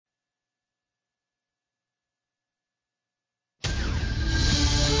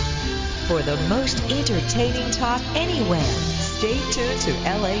for the most entertaining talk anywhere. Stay tuned to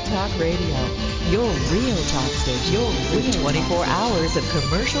LA Talk Radio, your real talk station, with 24 hours of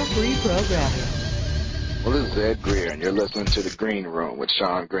commercial-free programming. Well, this is Ed Greer, and you're listening to The Green Room with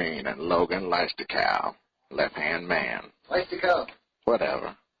Sean Green and Logan Leistercow, left-hand man. Leistercow.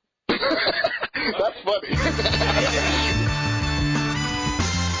 Whatever. That's funny.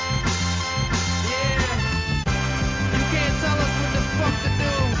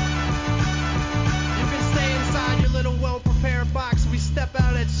 Box, we step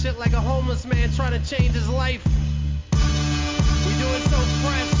out of that shit like a homeless man trying to change his life. We do it so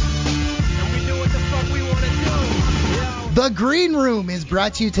fresh, and we do what the fuck we want to do. The Green Room is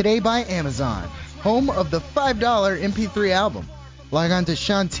brought to you today by Amazon, home of the $5 MP3 album. Log on to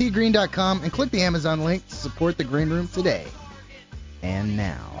SeanTGreen.com and click the Amazon link to support The Green Room today. And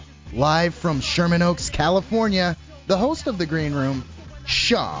now, live from Sherman Oaks, California, the host of The Green Room,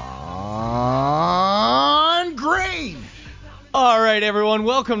 Sean Green. All right, everyone,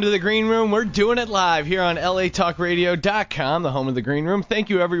 welcome to The Green Room. We're doing it live here on LATalkRadio.com, the home of The Green Room. Thank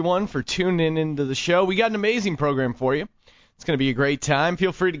you, everyone, for tuning into the show. We got an amazing program for you. It's going to be a great time.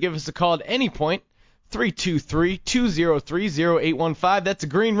 Feel free to give us a call at any point, 323-203-0815. That's the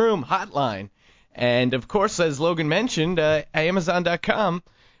Green Room hotline. And, of course, as Logan mentioned, Amazon.com,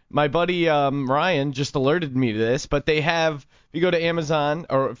 my buddy Ryan just alerted me to this, but they have, if you go to Amazon,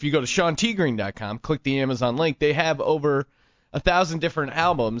 or if you go to SeanTGreen.com, click the Amazon link, they have over 1,000 different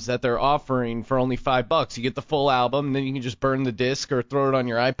albums that they're offering for only $5. You get the full album, and then you can just burn the disc or throw it on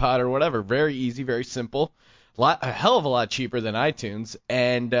your iPod or whatever. Very easy, very simple. A hell of a lot cheaper than iTunes,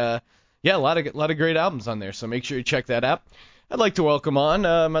 and yeah, a lot of great albums on there. So make sure you check that out. I'd like to welcome on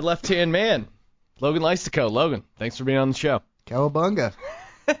my left-hand man, Logan Leistercow. Logan, thanks for being on the show. Cowabunga.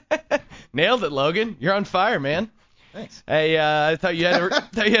 Nailed it, Logan. You're on fire, man. Thanks. Hey, I thought you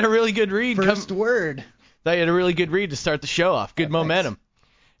had a really good read. First word. Thought you had a really good read to start the show off. Good momentum.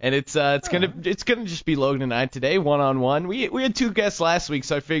 And it's gonna just be Logan and I today, one-on-one. We had two guests last week,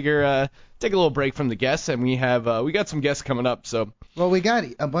 so I figure take a little break from the guests, and we got some guests coming up. So well, we got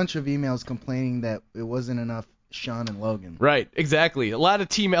a bunch of emails complaining that it wasn't enough Sean and Logan. Right, exactly. A lot of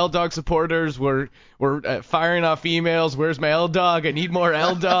Team L-Dog supporters were firing off emails. Where's my L-Dog? I need more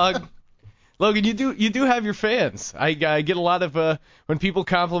L-Dog. Logan, you do have your fans. I get a lot of when people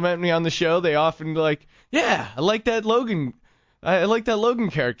compliment me on the show, they often like, yeah, I like that Logan. I like that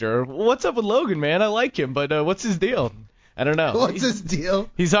Logan character. Or, what's up with Logan, man? I like him, but what's his deal? I don't know. What's his deal?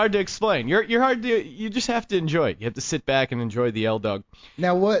 He's hard to explain. You're hard to. You just have to enjoy it. You have to sit back and enjoy the L-Dog.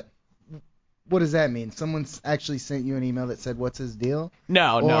 Now what does that mean? Someone's actually sent you an email that said, "What's his deal?"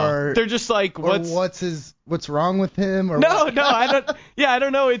 No. They're just like, what's wrong with him? Or no, I don't. Yeah, I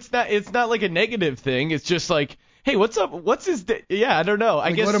don't know. It's not like a negative thing. It's just like, hey, what's up? What's his? Yeah, I don't know.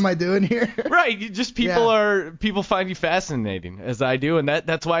 I guess. What am I doing here? Right. People find you fascinating, as I do, and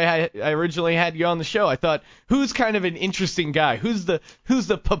that's why I originally had you on the show. I thought, who's kind of an interesting guy? Who's the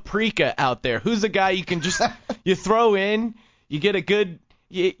paprika out there? Who's the guy you can just you throw in, you get a good.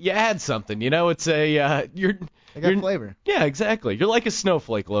 You add something, it's a I got flavor. Yeah, exactly. You're like a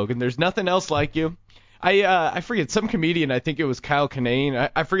snowflake, Logan. There's nothing else like you. I forget, some comedian, I think it was Kyle Kinane.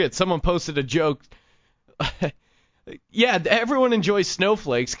 I forget, someone posted a joke. Yeah, everyone enjoys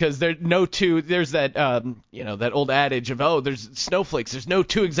snowflakes because there's that that old adage of, there's snowflakes. There's no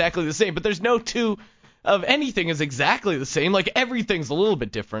two exactly the same, but there's no two of anything is exactly the same. Like everything's a little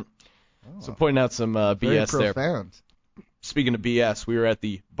bit different. Oh, so pointing out some BS very profound. There. Speaking of BS, we were at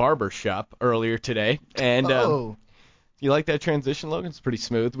the barber shop earlier today, and you like that transition, Logan? It's pretty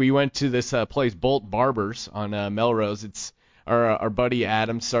smooth. We went to this place, Bolt Barbers, on Melrose. It's our buddy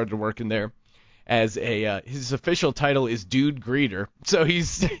Adam started working there as his official title is Dude Greeter. So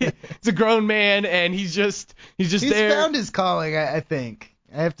he's a grown man, and he's there. He's found his calling, I think.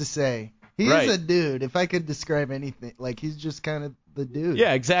 I have to say. He's right. A dude. If I could describe anything, like he's just kind of the dude.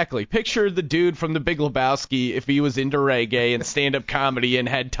 Yeah, exactly. Picture the dude from The Big Lebowski if he was into reggae and stand-up comedy and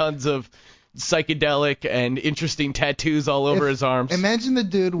had tons of psychedelic and interesting tattoos all over his arms. Imagine the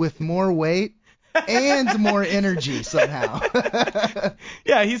dude with more weight and more energy somehow.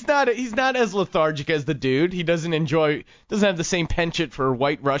 Yeah, he's not as lethargic as the dude. He doesn't have the same penchant for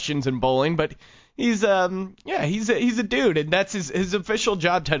White Russians and bowling, but he's a dude, and that's his official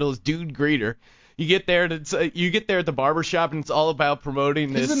job title is Dude Greeter. You get there at the barber shop, and it's all about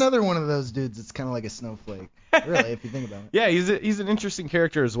promoting this. He's another one of those dudes that's kind of like a snowflake, really, if you think about it. Yeah, he's an interesting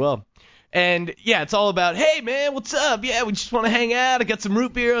character as well. And, yeah, it's all about, hey, man, what's up? Yeah, we just want to hang out. I got some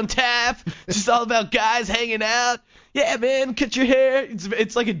root beer on tap. It's just all about guys hanging out. yeah, man, cut your hair.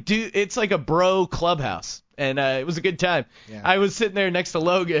 It's like it's like a bro clubhouse, and it was a good time. Yeah. I was sitting there next to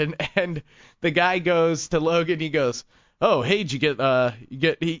Logan, and the guy goes to Logan. He goes, "Oh, hey, did you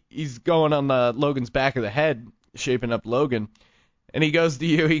get?" He's going on Logan's back of the head, shaping up Logan, and he goes to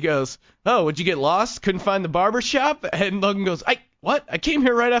you. He goes, "Oh, would you get lost? Couldn't find the barber shop?" And Logan goes, "What? I came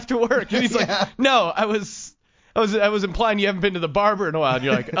here right after work." And he's Yeah. like, "No, I was implying you haven't been to the barber in a while." And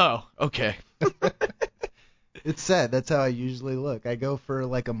you're like, "Oh, okay." It's sad. That's how I usually look. I go for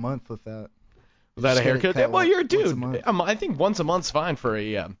like a month without. Without a haircut? cut Well, you're a once a dude. month. I think once a month's fine for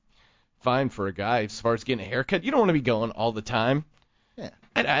a guy as far as getting a haircut. You don't want to be going all the time. Yeah.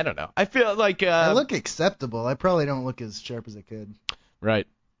 I don't know. I feel like I look acceptable. I probably don't look as sharp as I could. right.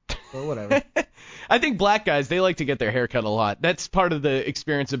 But whatever. I think black guys, they like to get their hair cut a lot. That's part of the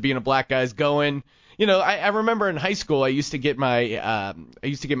experience of being a black guy is going. You know, I remember in high school I used to get my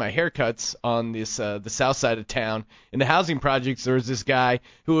haircuts on this the south side of town. In the housing projects there was this guy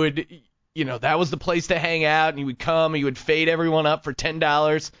who would, you know, that was the place to hang out, and he would come, he would fade everyone up for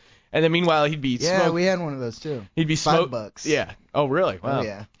 $10, and then meanwhile he'd be Yeah, we had one of those too. He'd be $5. Yeah. Oh, really? Wow. Oh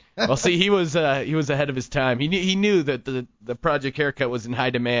yeah. Well, see, he was ahead of his time. He knew that the project haircut was in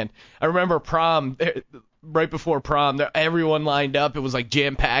high demand. I remember prom, right before prom, everyone lined up. It was like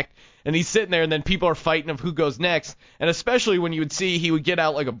jam packed, and he's sitting there, and then people are fighting of who goes next. And especially when you would see he would get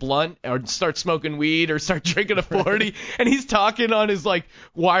out like a blunt or start smoking weed or start drinking a 40, and he's talking on his like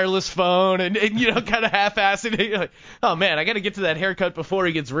wireless phone and you know, kind of half-assed. And you're like, oh man, I got to get to that haircut before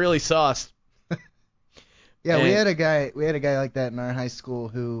he gets really sauced. Yeah, And- we had a guy like that in our high school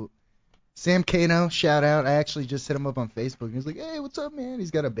who, Sam Kano, shout out. I actually just hit him up on Facebook. He was like, "Hey, what's up, man?"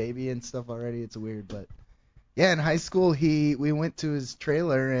 He's got a baby and stuff already. It's weird, but yeah, in high school we went to his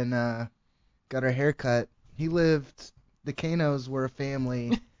trailer and got our hair cut. The Kanos were a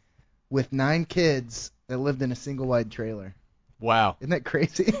family with 9 kids that lived in a single wide trailer. Wow. Isn't that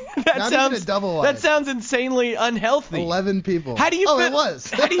crazy? That Not sounds even a double wide. That sounds insanely unhealthy. 11 people. How do you fit? It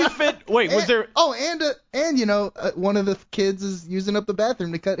was. How do you fit? Wait, was there? Oh, and you know, one of the kids is using up the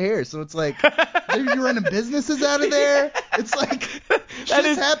bathroom to cut hair, so it's like you're running businesses out of there. It's like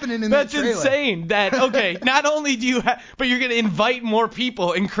shit's happening in that trailer. That's insane. That okay? Not only do you, but you're gonna invite more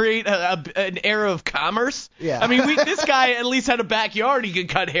people and create an era of commerce. Yeah. I mean, this guy at least had a backyard he could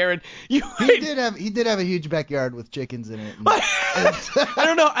cut hair in. He did have a huge backyard with chickens in it. I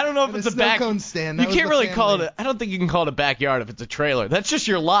don't know if it's a snow cone stand. You That was can't the really call family. it. I don't think you can call it a backyard if it's a trailer. That's just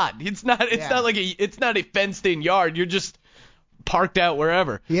your lot. It's not. It's Yeah. not like it's not a fenced-in yard. You're just parked out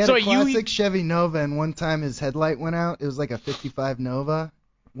wherever. He had a classic Chevy Nova, and one time his headlight went out. It was like a 55 Nova.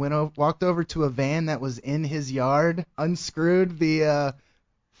 Walked over to a van that was in his yard, unscrewed the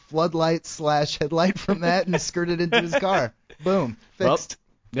floodlight / headlight from that, and skirted into his car. Boom, fixed.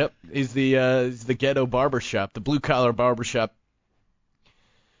 Well, yep, he's the ghetto barbershop, the blue-collar barbershop.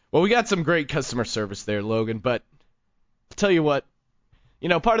 Well, we got some great customer service there, Logan, but I'll tell you what, you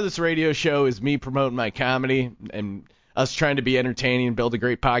know, part of this radio show is me promoting my comedy and us trying to be entertaining and build a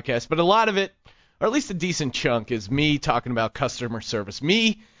great podcast, but a lot of it, or at least a decent chunk, is me talking about customer service,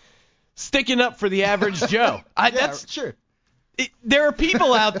 me sticking up for the average Joe. Sure. There are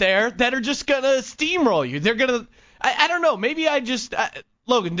people out there that are just going to steamroll you. They're going to, I don't know, maybe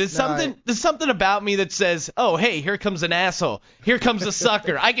Logan, there's something about me that says, oh, hey, here comes an asshole. Here comes a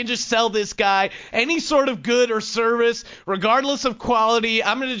sucker. I can just sell this guy any sort of good or service, regardless of quality.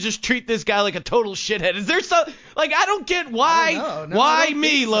 I'm going to just treat this guy like a total shithead. Is there some, like, I don't get why. I don't me,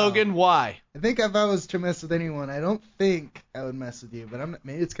 think so. Logan? Why? I think if I was to mess with anyone, I don't think I would mess with you, but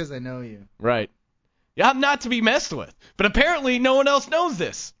maybe it's because I know you. Right. Yeah, I'm not to be messed with. But apparently no one else knows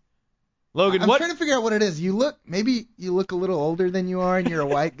this. Logan, I'm trying to figure out what it is. Maybe you look a little older than you are, and you're a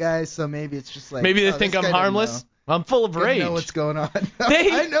white guy, so maybe it's just like. Maybe they think I'm harmless. I'm full of rage. I know what's going on.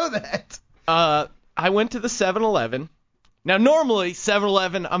 I know that. I went to the 7-Eleven. Now, normally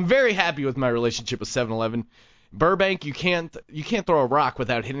 7-Eleven, I'm very happy with my relationship with 7-Eleven. Burbank, you can't throw a rock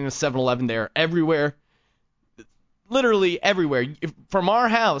without hitting a 7-Eleven. They're everywhere. Literally everywhere. From our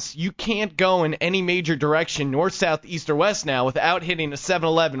house, you can't go in any major direction, north, south, east, or west now, without hitting a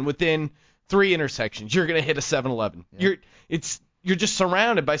 7-Eleven within 3 intersections. You're gonna hit a 7-Eleven. Yeah. You're just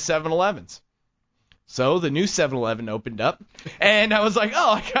surrounded by 7-Elevens. So the new 7-Eleven opened up, and I was like,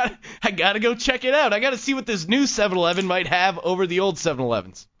 oh, I gotta go check it out. I gotta see what this new 7-Eleven might have over the old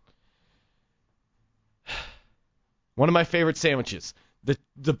 7-Elevens. One of my favorite sandwiches.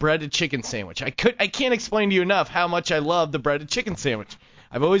 The breaded chicken sandwich. I can't explain to you enough how much I love the breaded chicken sandwich.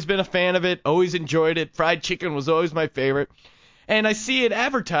 I've always been a fan of it, always enjoyed it. Fried chicken was always my favorite. And I see it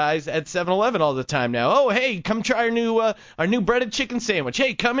advertised at 7-Eleven all the time now. Oh, hey, come try our new breaded chicken sandwich.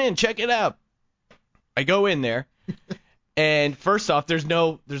 Hey, come in, check it out. I go in there, and first off, there's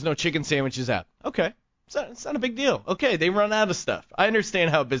no chicken sandwiches out. Okay, it's not a big deal. Okay, they run out of stuff. I understand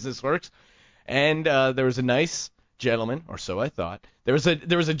how business works. And there was a nice gentleman, or so I thought. There was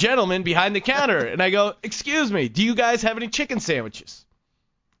a gentleman behind the counter, and I go, "Excuse me, do you guys have any chicken sandwiches?"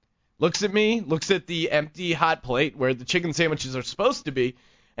 Looks at me, looks at the empty hot plate where the chicken sandwiches are supposed to be,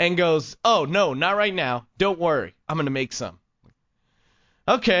 and goes, "Oh, no, not right now. Don't worry. I'm going to make some."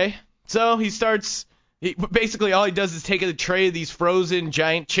 Okay, so basically all he does is take a tray of these frozen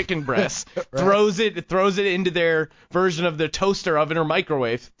giant chicken breasts, throws it into their version of the toaster oven or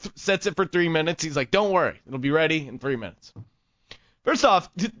microwave, sets it for 3 minutes. He's like, "Don't worry, it'll be ready in 3 minutes." First off,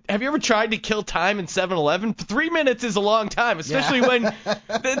 have you ever tried to kill time in 7-Eleven? 3 minutes is a long time, especially when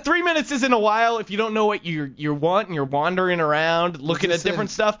 3 minutes isn't a while if you don't know what you want and you're wandering around looking at different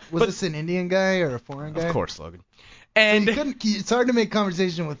stuff. Was this an Indian guy or a foreign guy? Of course, Logan. And so it's hard to make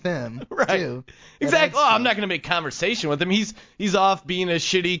conversation with him, right? Too. Exactly. Oh, I'm not going to make conversation with him. He's off being a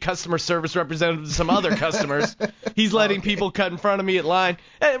shitty customer service representative to some other customers. He's letting people cut in front of me at line.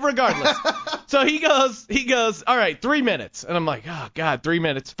 Regardless. So he goes, "All right, 3 minutes." And I'm like, "Oh God, 3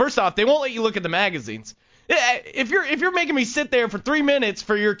 minutes." First off, they won't let you look at the magazines. If you're making me sit there for 3 minutes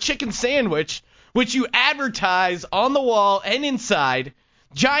for your chicken sandwich, which you advertise on the wall and inside,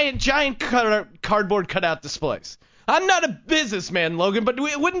 giant cardboard cutout displays. I'm not a businessman, Logan, but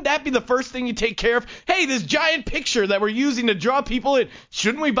wouldn't that be the first thing you take care of? Hey, this giant picture that we're using to draw people in,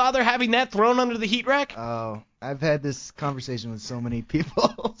 shouldn't we bother having that thrown under the heat rack? Oh, I've had this conversation with so many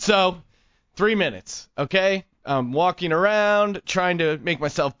people. So, 3 minutes, okay? I'm walking around, trying to make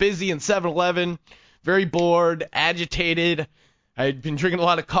myself busy in 7-Eleven, very bored, agitated. I'd been drinking a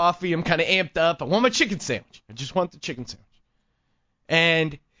lot of coffee. I'm kind of amped up. I want my chicken sandwich. I just want the chicken sandwich.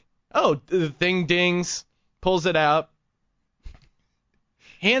 And, the thing dings. Pulls it out,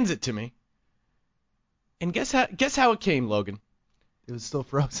 hands it to me, and guess how it came, Logan? It was still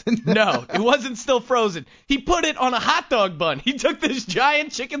frozen. No, it wasn't still frozen. He put it on a hot dog bun. He took this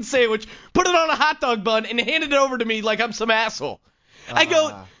giant chicken sandwich, put it on a hot dog bun, and handed it over to me like I'm some asshole. I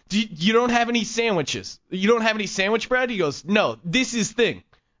go, you don't have any sandwiches? You don't have any sandwich bread? He goes, "No, this is thing."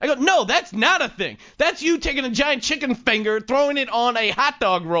 I go, "No, that's not a thing. That's you taking a giant chicken finger, throwing it on a hot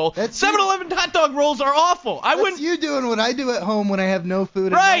dog roll. 7-Eleven hot dog rolls are awful. That's you doing what I do at home when I have no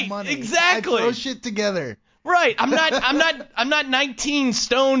food and no money. Right, exactly. I throw shit together. Right. I'm not 19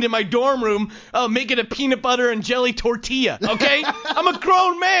 stoned in my dorm room making a peanut butter and jelly tortilla, okay? I'm a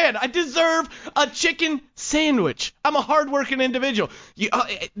grown man. I deserve a chicken sandwich. I'm a hardworking individual.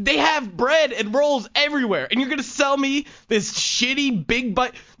 They have bread and rolls everywhere, and you're going to sell me this shitty big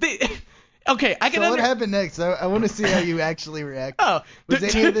bite. Okay, I can So what happened next? I want to see how you actually react. Was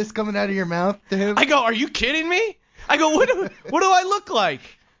any of this coming out of your mouth to him? I go, "Are you kidding me?" I go, what do I look like?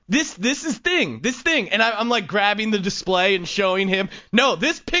 This thing. And I'm like grabbing the display and showing him, "No,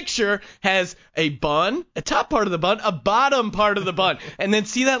 this picture has a bun, a top part of the bun, a bottom part of the bun. And then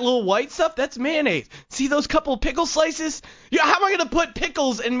see that little white stuff? That's mayonnaise. See those couple pickle slices? Yeah, how am I going to put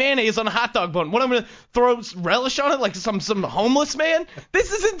pickles and mayonnaise on a hot dog bun? What, I'm going to throw relish on it like some homeless man?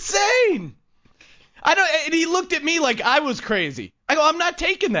 This is insane." And he looked at me like I was crazy. I go, "I'm not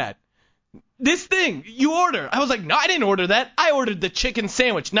taking that. This thing, you order." I was like, "No, I didn't order that. I ordered the chicken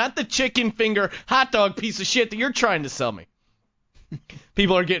sandwich, not the chicken finger hot dog piece of shit that you're trying to sell me."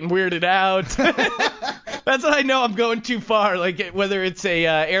 People are getting weirded out. That's what I know I'm going too far, like whether it's a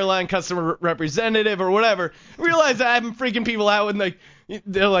airline customer representative or whatever. I realize I'm freaking people out when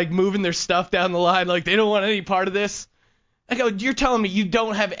they're like moving their stuff down the line, like they don't want any part of this. I go, "You're telling me you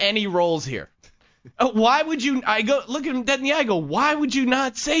don't have any rolls here? Why would you?" I go, look at him dead in the eye. I go, "Why would you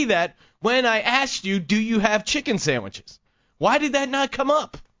not say that when I asked you, do you have chicken sandwiches? Why did that not come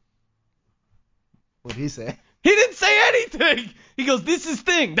up?" What did he say? He didn't say anything. He goes, "This is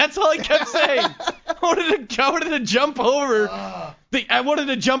thing." That's all he kept saying. I wanted to jump over. I wanted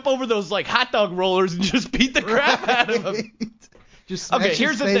to jump over those like hot dog rollers and just beat the crap out of him. Just smash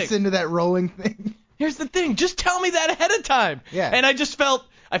his face into that rolling thing. Here's the thing. Just tell me that ahead of time. Yeah. And I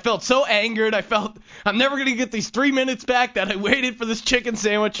felt so angered. I felt I'm never going to get these 3 minutes back that I waited for this chicken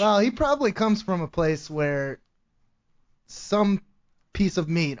sandwich. Well, he probably comes from a place where some piece of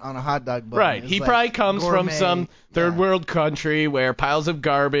meat on a hot dog bun. Right. He probably comes gourmet, from some third world country where piles of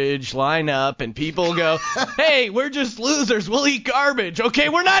garbage line up and people go, "Hey, we're just losers. We'll eat garbage." Okay,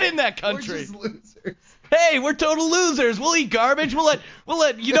 we're not in that country. We're just losers. Hey, we're total losers. We'll eat garbage. We'll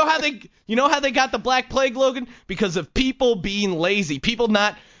let you know how they got the Black Plague, Logan? Because of people being lazy, people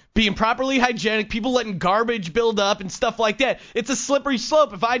not being properly hygienic, people letting garbage build up and stuff like that. It's a slippery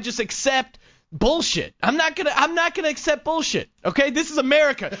slope if I just accept bullshit. I'm not gonna accept bullshit. Okay? This is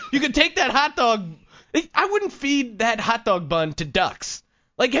America. You can take that hot dog I wouldn't feed that hot dog bun to ducks.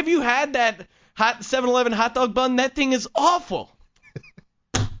 Like, have you had that hot 7-Eleven hot dog bun? That thing is awful.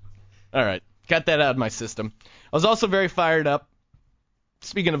 All right, got that out of my system. I was also very fired up.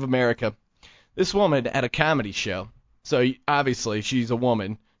 Speaking of America, this woman at a comedy show. So obviously she's a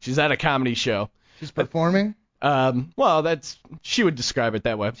woman. She's at a comedy show. She's performing? Well, she would describe it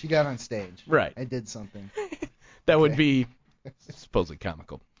that way. She got on stage. Right. I did something. That would be supposedly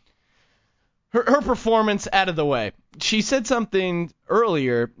comical. Her performance out of the way. She said something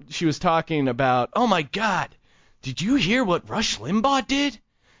earlier. She was talking about, oh my God, did you hear what Rush Limbaugh did?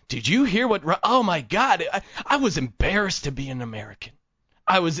 Did you hear what? Oh my God, I was embarrassed to be an American.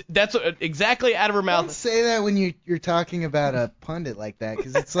 That's exactly out of her mouth. Don't say that when you're talking about a pundit like that,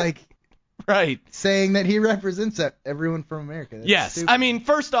 because it's like right saying that he represents everyone from America. That's yes, stupid. I mean,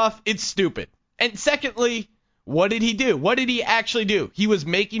 first off, it's stupid, and secondly, what did he do? What did he actually do? He was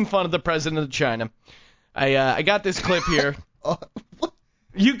making fun of the president of China. I got this clip here.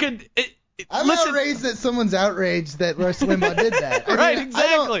 You could. I'm outraged that someone's outraged that Rush Limbaugh did that. Right,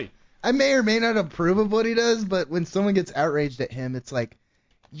 exactly. I may or may not approve of what he does, but when someone gets outraged at him, it's like,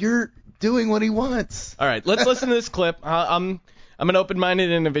 you're doing what he wants. All right, let's listen to this clip. I'm an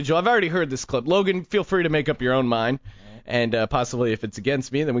open-minded individual. I've already heard this clip. Logan, feel free to make up your own mind. And possibly if it's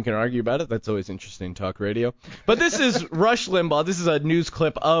against me, then we can argue about it. That's always interesting, talk radio. But this is Rush Limbaugh. This is a news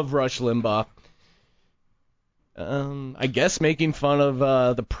clip of Rush Limbaugh. I guess making fun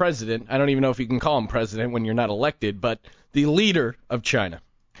of the president. I don't even know if you can call him president when you're not elected, but the leader of China.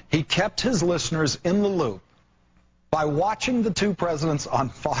 He kept his listeners in the loop by watching the two presidents on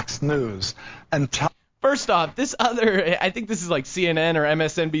Fox News and First off, I think this is like CNN or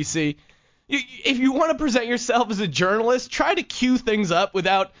MSNBC. If you want to present yourself as a journalist, try to cue things up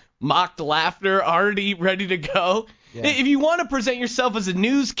without mocked laughter already ready to go. Yeah. If you want to present yourself as a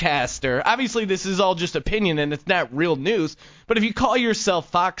newscaster, obviously this is all just opinion and it's not real news, but if you call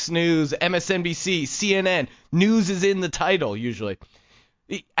yourself Fox News, MSNBC, CNN, news is in the title usually.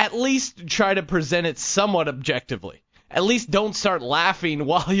 At least try to present it somewhat objectively. At least don't start laughing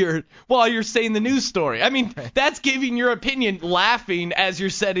while you're saying the news story. I mean, that's giving your opinion laughing as you're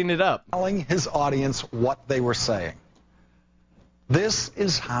setting it up. Telling his audience what they were saying. This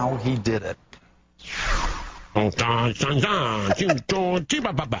is how he did it.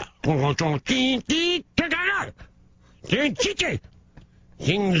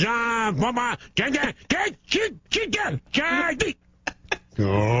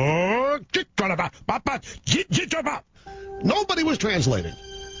 Nobody was translating.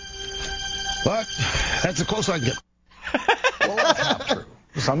 But that's the closest I can get. Well, that's not true.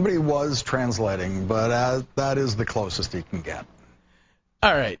 Somebody was translating, but that is the closest he can get.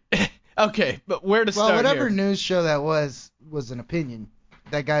 All right. Okay, but where to start Well, whatever here? news show that was an opinion.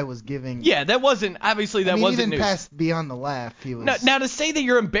 That guy was giving. Yeah, that wasn't, obviously that wasn't even news. past beyond the laugh, he was. Now, to say that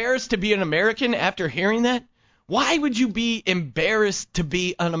you're embarrassed to be an American after hearing that, why would you be embarrassed to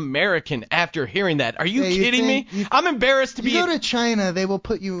be an American after hearing that? Are you kidding me? I'm embarrassed to be. You go to China, they will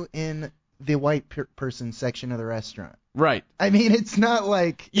put you in the white person section of the restaurant. Right. I mean, it's not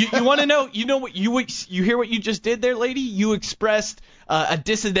like. You want to know? You know what you hear what you just did there, lady? You expressed a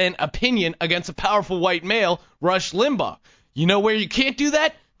dissident opinion against a powerful white male, Rush Limbaugh. You know where you can't do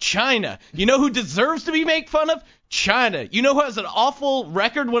that? China. You know who deserves to be made fun of? China. You know who has an awful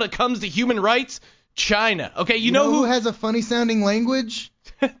record when it comes to human rights? China. Okay, you know who has a funny sounding language?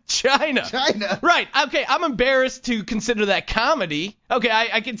 China. China. Right. Okay, I'm embarrassed to consider that comedy. Okay,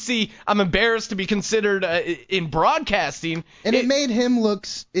 I can see I'm embarrassed to be considered in broadcasting. And it made him look.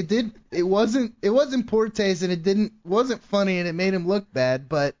 It wasn't poor taste, and it wasn't funny, and it made him look bad.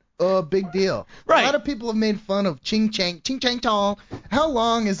 But big deal. Right. A lot of people have made fun of ching chang tong. How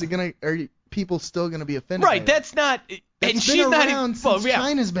long is it gonna? Are people still gonna be offended? Right. By that's not. That's and been she's around not since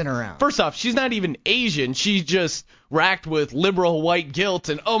China's been around. First off, she's not even Asian. She's just racked with liberal white guilt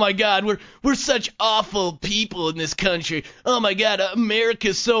and oh my God, we're such awful people in this country. Oh my God,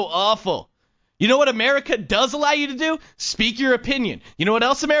 America's so awful. You know what America does allow you to do? Speak your opinion. You know what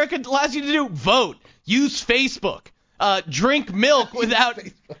else America allows you to do? Vote. Use Facebook. Drink milk without.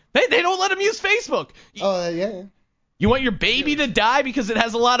 They don't let them use Facebook. Oh yeah. You want your baby to die because it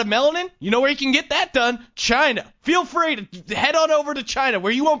has a lot of melanin? You know where you can get that done? China. Feel free to head on over to China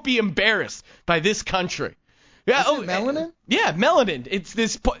where you won't be embarrassed by this country. Yeah. Is it melanin? Yeah, melanin. It's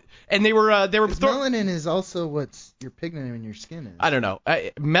this, and they were melanin is also what's your pigment in your skin is. I don't know.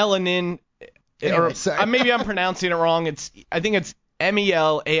 Melanin. Anyway, sorry. Maybe I'm pronouncing it wrong. I think it's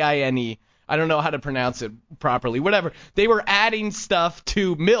MELAINE. I don't know how to pronounce it properly. Whatever. They were adding stuff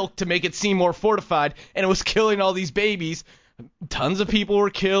to milk to make it seem more fortified, and it was killing all these babies. Tons of people were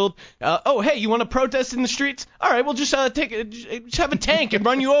killed. Oh, hey, you want to protest in the streets? All right, we'll just just have a tank and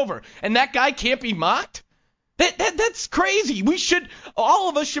run you over. And that guy can't be mocked? That's crazy. All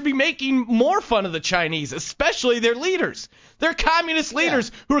of us should be making more fun of the Chinese, especially their leaders. They're communist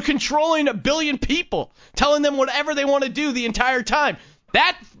leaders who are controlling 1 billion people, telling them whatever they want to do the entire time.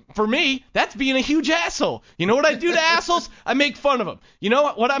 That, for me, that's being a huge asshole. You know what I do to assholes? I make fun of them. You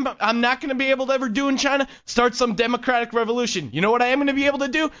know what I'm not going to be able to ever do in China? Start some democratic revolution. You know what I am going to be able to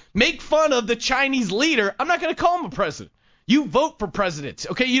do? Make fun of the Chinese leader. I'm not going to call him a president. You vote for presidents,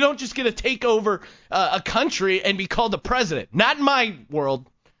 okay? You don't just get to take over a country and be called a president. Not in my world.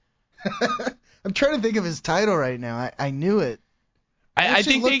 I'm trying to think of his title right now. I knew it. I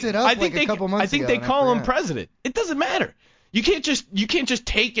think looked it up a couple months I think ago, they call him president. It doesn't matter. You can't just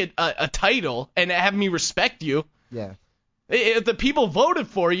take a title and have me respect you. Yeah. If the people voted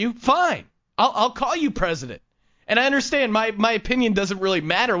for you, fine. I'll call you president. And I understand my opinion doesn't really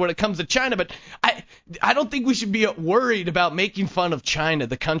matter when it comes to China, but I don't think we should be worried about making fun of China,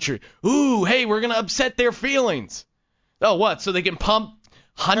 the country. Ooh, hey, we're going to upset their feelings. Oh, what? So they can pump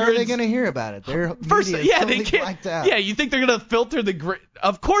hundreds? How are they going to hear about it? Their First, media is yeah, totally they can't. blacked out. Yeah, you think they're going to filter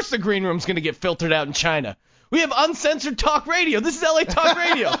Of course the green room's going to get filtered out in China. We have uncensored talk radio. This is LA Talk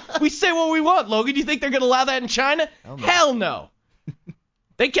Radio. We say what we want, Logan. Do you think they're going to allow that in China? Hell no.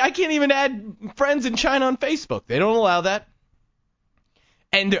 I can't even add friends in China on Facebook. They don't allow that.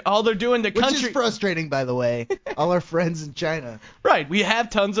 And all they're doing, Which is frustrating, by the way. All our friends in China. Right. We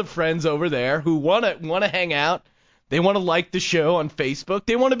have tons of friends over there who want to hang out. They want to like the show on Facebook.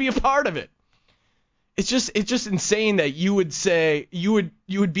 They want to be a part of it. It's just insane that you would say you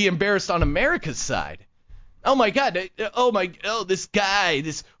would be embarrassed on America's side. Oh my God! This guy,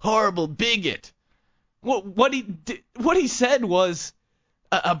 this horrible bigot. What he said was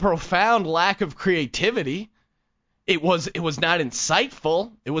a profound lack of creativity. It was not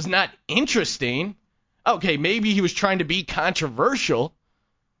insightful. It was not interesting. Okay, maybe he was trying to be controversial,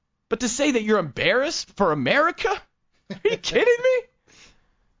 but to say that you're embarrassed for America? Are you kidding me?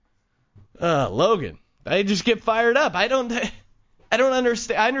 Logan, I just get fired up. I don't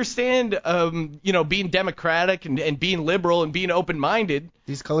understand. I understand, being democratic and being liberal and being open-minded.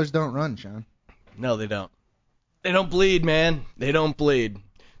 These colors don't run, Sean. No, they don't. They don't bleed, man. They don't bleed.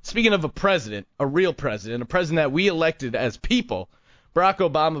 Speaking of a president, a real president, a president that we elected as people, Barack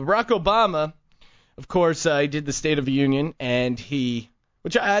Obama. Barack Obama, of course, he did the State of the Union, and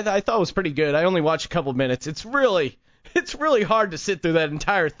which I thought was pretty good. I only watched a couple minutes. It's really hard to sit through that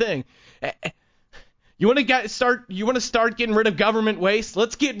entire thing. You want to start getting rid of government waste?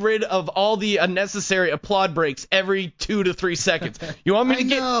 Let's get rid of all the unnecessary applaud breaks every 2 to 3 seconds. You want me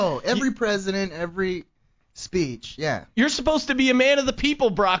to every president, every speech, yeah. You're supposed to be a man of the people,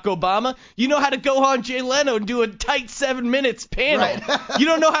 Barack Obama. You know how to go on Jay Leno and do a tight 7 minutes panel. Right. You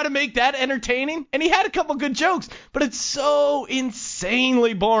don't know how to make that entertaining? And he had a couple good jokes, but it's so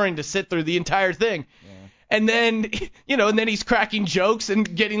insanely boring to sit through the entire thing. And then, and then he's cracking jokes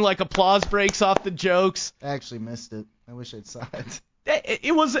and getting like applause breaks off the jokes. I actually missed it. I wish I saw it.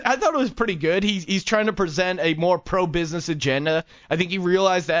 I thought it was pretty good. He's trying to present a more pro-business agenda. I think he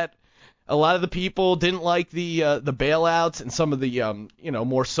realized that a lot of the people didn't like the bailouts and some of the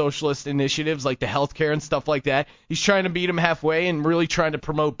more socialist initiatives like the healthcare and stuff like that. He's trying to meet them halfway and really trying to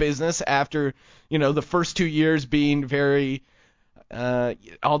promote business after the first 2 years being very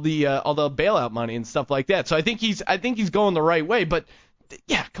all the bailout money and stuff like that. So I think he's going the right way. But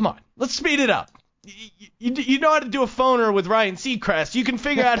yeah, come on, let's speed it up. You know how to do a phoner with Ryan Seacrest. You can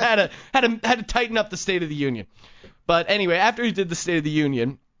figure out how to tighten up the State of the Union. But anyway, after he did the State of the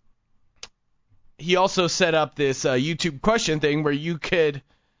Union, he also set up this YouTube question thing where you could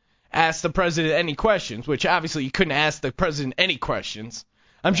ask the president any questions, which obviously you couldn't ask the president any questions.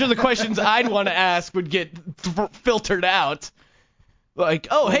 I'm sure the questions I'd want to ask would get filtered out.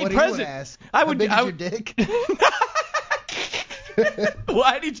 Like, hey, president, I would. How big is your dick?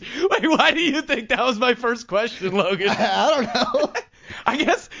 Why do you think that was my first question, Logan? I don't know. I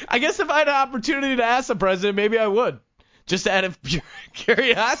guess if I had an opportunity to ask the president, maybe I would. Just out of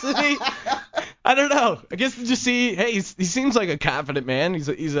curiosity. I don't know. I guess to just see. Hey, he seems like a confident man.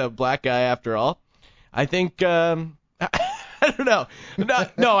 He's a black guy after all. I think. I don't know.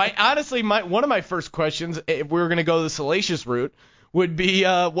 No. I honestly, one of my first questions, if we were gonna go the salacious route, would be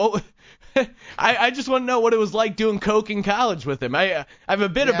what. I just want to know what it was like doing coke in college with him. I have a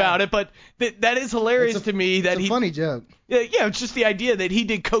bit about it, but that is hilarious to me. It's a funny joke. Yeah, it's just the idea that he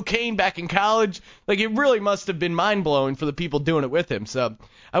did cocaine back in college. Like, it really must have been mind-blowing for the people doing it with him. So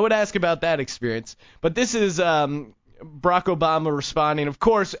I would ask about that experience. But this is Barack Obama responding. Of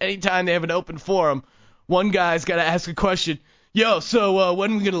course, anytime they have an open forum, one guy's got to ask a question. Yo, so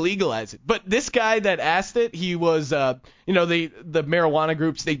when are we going to legalize it? But this guy that asked it, he was, the marijuana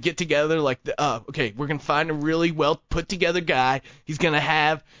groups, they get together like, okay, we're going to find a really well put together guy. He's going to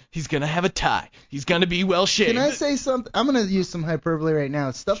have a tie. He's going to be well shaved. Can I say something? I'm going to use some hyperbole right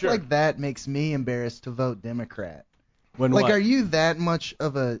now. Stuff Sure. like that makes me embarrassed to vote Democrat. When Like, what? are you that much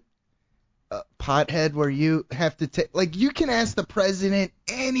of a pothead where you have to take, like, you can ask the president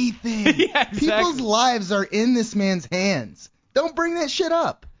anything. Yeah, exactly. People's lives are in this man's hands. Don't bring that shit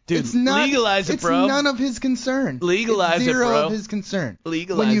up. Dude, it's not, legalize it, bro. It's none of his concern. Legalize it's it, zero bro. of his concern.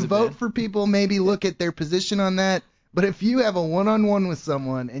 Legalize when you it, vote man. for people, maybe look at their position on that. But if you have a one-on-one with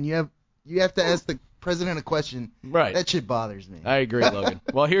someone and you have to ask the president a question, Right. that shit bothers me. I agree, Logan.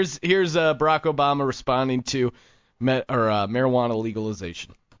 Well, here's Barack Obama responding to marijuana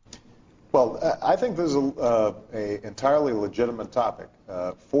legalization. Well, I think this is a entirely legitimate topic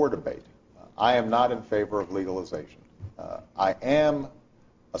for debate. I am not in favor of legalization. I am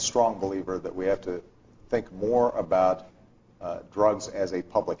a strong believer that we have to think more about drugs as a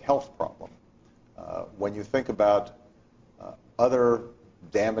public health problem. When you think about other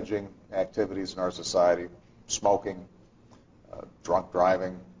damaging activities in our society, smoking, drunk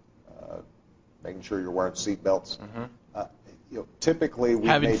driving, making sure you're wearing seatbelts, typically we've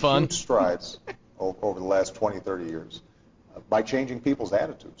Having made fun. huge strides over the last 20, 30 years by changing people's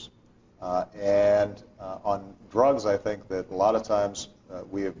attitudes. And on drugs, I think that a lot of times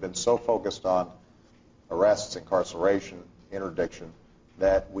we have been so focused on arrests, incarceration, interdiction,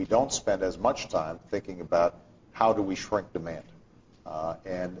 that we don't spend as much time thinking about how do we shrink demand.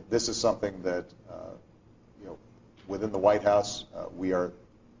 And this is something that, within the White House, we are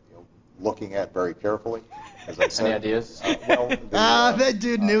looking at very carefully. As I said, Any ideas? That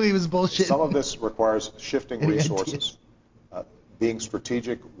dude knew he was bullshitting. Some of this requires shifting resources, being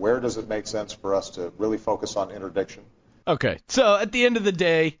strategic. Where does it make sense for us to really focus on interdiction? Okay, so at the end of the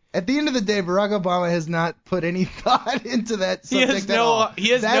day, Barack Obama has not put any thought into that subject at all. He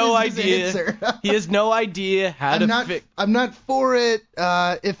has That no is his idea. answer. He has no idea how to fix. I'm not for it.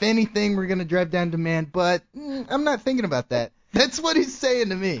 If anything, we're going to drive down demand, but I'm not thinking about that. That's what he's saying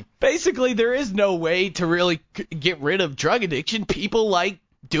to me. Basically, there is no way to really get rid of drug addiction. People like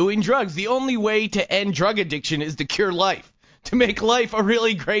doing drugs. The only way to end drug addiction is to cure life. To make life a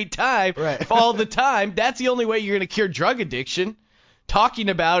really great time all the time. That's the only way you're going to cure drug addiction. Talking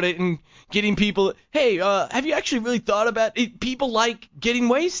about it and getting people, hey, have you actually really thought about it? People like getting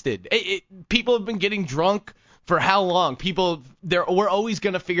wasted. People have been getting drunk for how long? We're always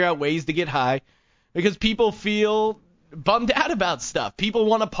going to figure out ways to get high because people feel bummed out about stuff. People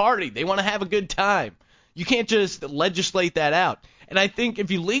want to party. They want to have a good time. You can't just legislate that out. And I think if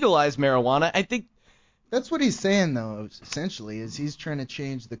you legalize marijuana, I think that's what he's saying, though, essentially, is he's trying to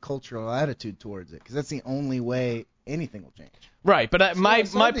change the cultural attitude towards it, because that's the only way anything will change. Right, but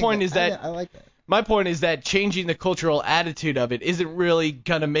my point is that I like that. My point is that changing the cultural attitude of it isn't really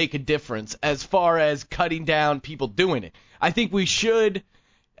going to make a difference as far as cutting down people doing it. I think we should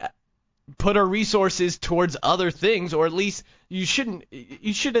put our resources towards other things, or at least you should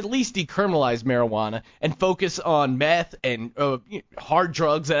at least decriminalize marijuana and focus on meth and hard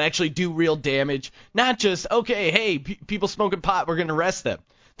drugs that actually do real damage, not just, okay, hey, people smoking pot, we're going to arrest them.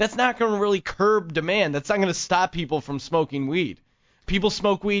 That's not going to really curb demand. That's not going to stop people from smoking weed. People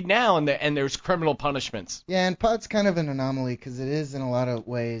smoke weed now, and there's criminal punishments. Yeah, and pot's kind of an anomaly because it is in a lot of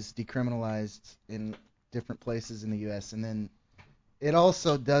ways decriminalized in different places in the U.S., and then it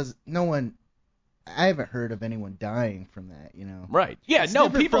also does. I haven't heard of anyone dying from that, Right. Yeah. It's no.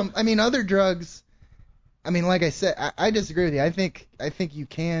 different People. from, other drugs. Like I said, I disagree with you. I think you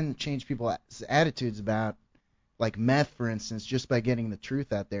can change people's attitudes about, like meth, for instance, just by getting the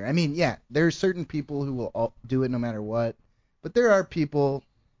truth out there. Yeah, there are certain people who will do it no matter what, but there are people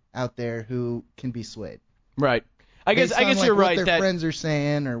out there who can be swayed. Right. I guess you're right. What their friends are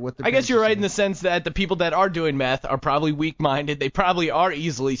saying, or what their I guess you're right in saying. the sense that the people that are doing meth are probably weak-minded. They probably are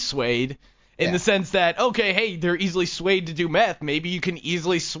easily swayed in the sense that, okay, hey, they're easily swayed to do meth. Maybe you can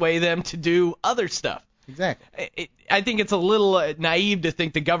easily sway them to do other stuff. Exactly. I think it's a little naive to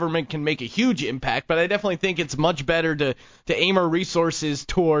think the government can make a huge impact, but I definitely think it's much better to aim our resources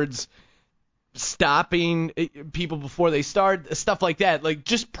towards stopping people before they start, stuff like that, like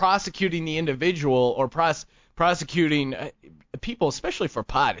just prosecuting the individual or prosecuting people, especially for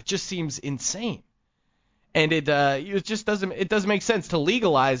pot. It just seems insane, and it just doesn't make sense to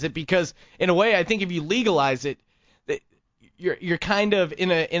legalize it, because in a way I think if you legalize it, you're kind of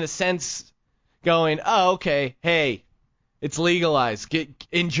in a sense going, oh, okay, hey, it's legalized,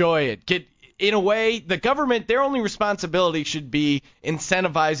 enjoy it. In a way, the government, their only responsibility should be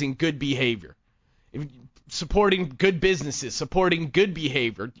incentivizing good behavior. supporting good businesses, supporting good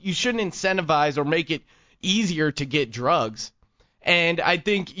behavior. You shouldn't incentivize or make it easier to get drugs. And I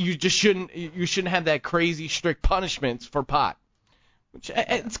think you shouldn't have that crazy strict punishments for pot. Which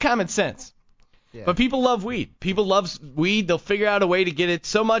it's common sense. Yeah. But people love weed. People love weed. They'll figure out a way to get it,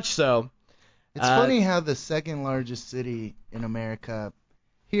 so much so. It's funny how the second largest city in America,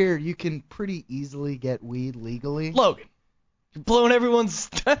 here you can pretty easily get weed legally. Logan, you're blowing everyone's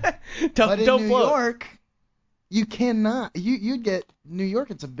But in New York, you cannot. You'd get New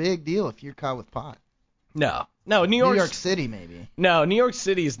York. It's a big deal if you're caught with pot. No, New York City maybe. No, New York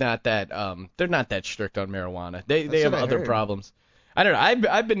City is not that. They're not that strict on marijuana. They have other problems. I don't know.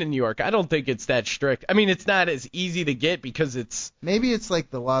 I've been to New York. I don't think it's that strict. I mean, it's not as easy to get because it's. Maybe it's like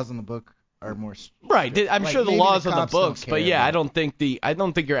the laws in the book are more strict. Right. I'm sure the laws on the books, but yeah, I don't think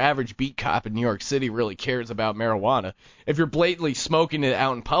your average beat cop in New York City really cares about marijuana. If you're blatantly smoking it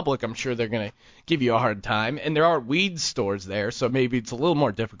out in public, I'm sure they're gonna give you a hard time. And there are weed stores there, so maybe it's a little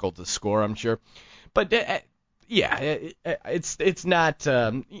more difficult to score, I'm sure. But yeah, it's not.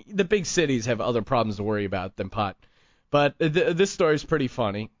 The big cities have other problems to worry about than pot. But this story is pretty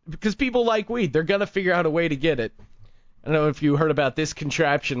funny because people like weed. They're gonna figure out a way to get it. I don't know if you heard about this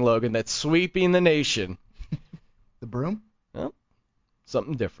contraption, Logan, that's sweeping the nation. The broom? Well,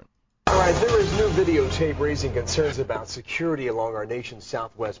 something different. All right, there is new videotape raising concerns about security along our nation's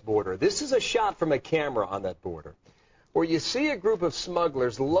southwest border. This is a shot from a camera on that border where you see a group of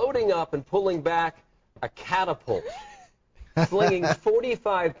smugglers loading up and pulling back a catapult, slinging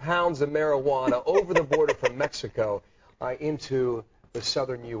 45 pounds of marijuana over the border from Mexico into the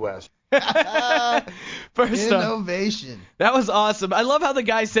southern U.S. First innovation. That was awesome. I love how the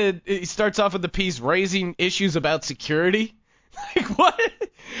guy said he starts off with the piece raising issues about security. Like, what?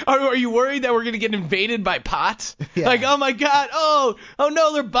 Are you worried that we're going to get invaded by pot? Yeah. Like, oh my God. Oh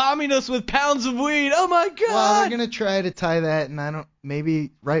no, they're bombing us with pounds of weed. Oh my God. Well, they're going to try to tie that, and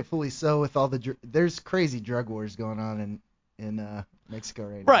maybe rightfully so with all there's crazy drug wars going on in Mexico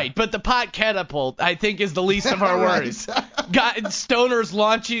right now. Right, but the pot catapult, I think, is the least of our worries. Got stoners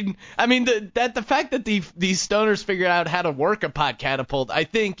launching. I mean, the fact that these stoners figured out how to work a pot catapult, I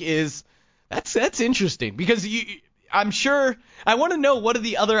think, that's interesting because I'm sure I want to know what are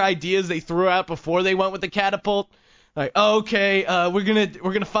the other ideas they threw out before they went with the catapult. Like, okay, we're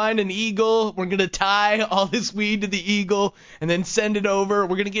gonna find an eagle. We're gonna tie all this weed to the eagle and then send it over.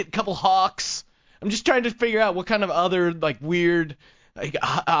 We're gonna get a couple hawks. I'm just trying to figure out what kind of other like weird, like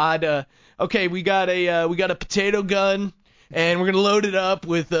odd. Okay, we got a potato gun, and we're gonna load it up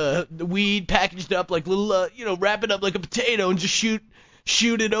with the weed packaged up like little, wrap it up like a potato and just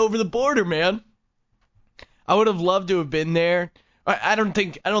shoot it over the border, man. I would have loved to have been there. I don't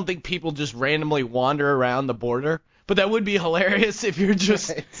think people just randomly wander around the border. But that would be hilarious if you're just,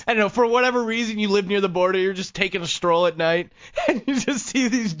 right. I don't know, for whatever reason you live near the border, you're just taking a stroll at night, and you just see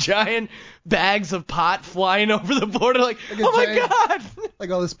these giant bags of pot flying over the border like oh my God!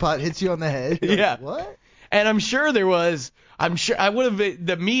 Like all this pot hits you on the head. Yeah. Like, what? And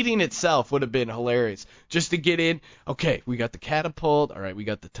the meeting itself would have been hilarious. Just to get in, okay, we got the catapult, all right, we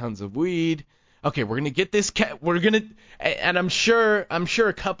got the tons of weed. Okay, we're gonna get this and I'm sure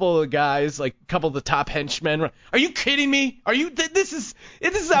a couple of guys, like a couple of the top henchmen. Are you kidding me? This is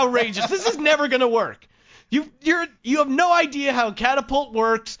outrageous. This is never gonna work. You have no idea how a catapult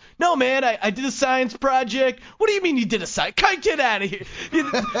works. No, man, I did a science project. What do you mean you did a science? Get out of here.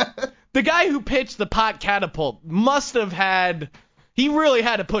 The guy who pitched the pot catapult must have he really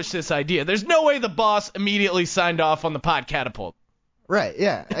had to push this idea. There's no way the boss immediately signed off on the pot catapult. Right,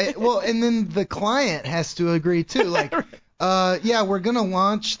 yeah. Well, and then the client has to agree too. Like, yeah, we're gonna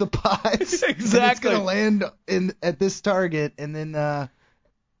launch the pot. Exactly. And it's gonna land at this target, and then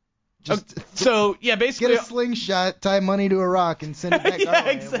so yeah, basically get a slingshot, tie money to a rock, and send it back. Yeah,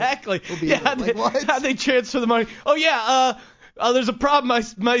 exactly. How'd they transfer the money? Oh yeah, there's a problem.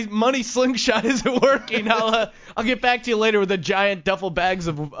 My money slingshot isn't working. I'll get back to you later with a giant duffel bags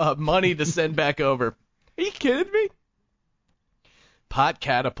of money to send back over. Are you kidding me? Pot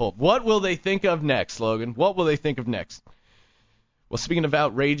catapult. What will they think of next, Logan? What will they think of next? Well, speaking of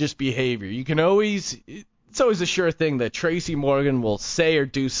outrageous behavior, it's always a sure thing that Tracy Morgan will say or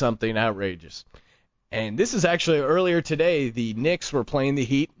do something outrageous. And this is actually earlier today, the Knicks were playing the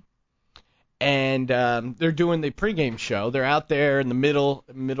Heat, and they're doing the pregame show. They're out there in the middle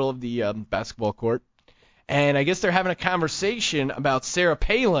of the basketball court, and I guess they're having a conversation about Sarah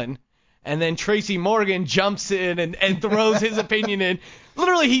Palin. And then Tracy Morgan jumps in and throws his opinion in.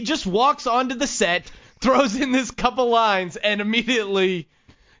 Literally, he just walks onto the set, throws in this couple lines, and immediately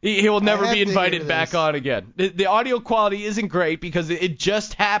he will never be invited back on again. The audio quality isn't great because it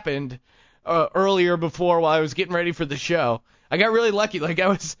just happened earlier before while I was getting ready for the show. I got really lucky. Like I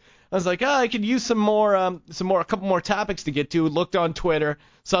was like, I could use a couple more topics to get to. Looked on Twitter,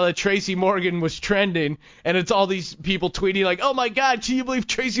 saw that Tracy Morgan was trending, and it's all these people tweeting like, "Oh my God, can you believe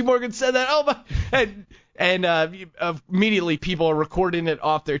Tracy Morgan said that?" Oh my, and immediately people are recording it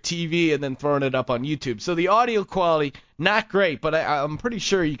off their TV and then throwing it up on YouTube. So the audio quality not great, but I'm pretty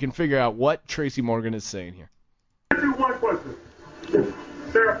sure you can figure out what Tracy Morgan is saying here. Ask you one question.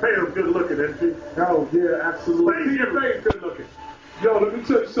 Sarah Palin's good looking, isn't she? Oh yeah, absolutely. Your face good looking. Yo, let me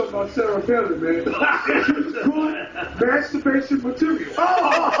tell you something about Sarah Palin, man. Good masturbation material.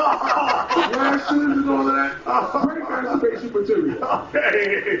 Lashes and all of that. Great masturbation material.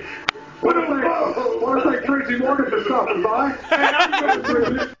 Okay. What if like Tracy Morgan for stopping by?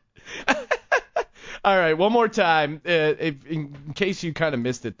 All right, one more time, in case you kind of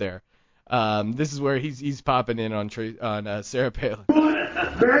missed it there. This is where he's popping in on Sarah Palin.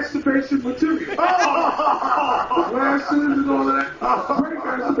 Masturbation material. Lashes and all of that. Great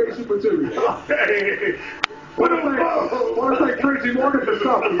masturbation material. Okay. What if like Tracy Morgan for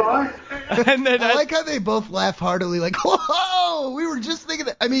stopping by? And then I like how they both laugh heartily, like, whoa, we were just thinking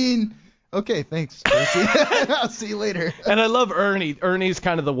that. I mean, okay, thanks, Tracy. I'll see you later. And I love Ernie. Ernie's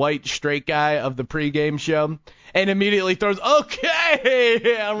kind of the white straight guy of the pregame show. And immediately throws, okay,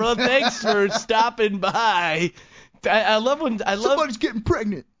 well, thanks for stopping by. I love when somebody's getting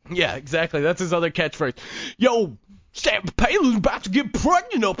pregnant. Yeah, exactly. That's his other catchphrase. Yo, Sam Palin's about to get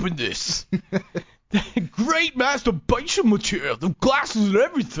pregnant up in this. Great masturbation material, the glasses and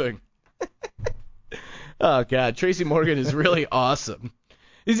everything. Oh God, Tracy Morgan is really awesome.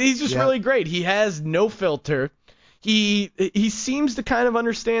 He's just really great. He has no filter. He seems to kind of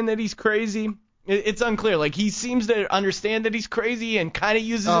understand that he's crazy. It's unclear. Like, he seems to understand that he's crazy and kind of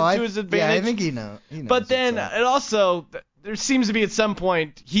uses it to his advantage. Yeah, I think he knows. But then it also, there seems to be at some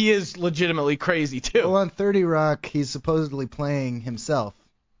point, he is legitimately crazy too. Well, on 30 Rock, he's supposedly playing himself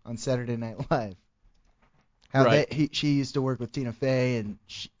on Saturday Night Live. How she used to work with Tina Fey, and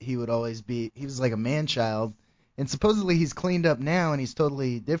he would always he was like a man-child. And supposedly he's cleaned up now, and he's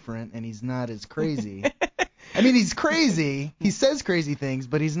totally different, and he's not as crazy. I mean, he's crazy. He says crazy things,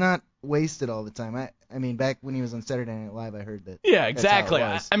 but he's not wasted all the time. I mean, back when he was on Saturday Night Live, I heard that. Yeah, exactly. That's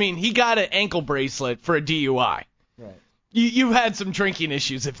how it was. I mean, he got an ankle bracelet for a DUI. Right. You've had some drinking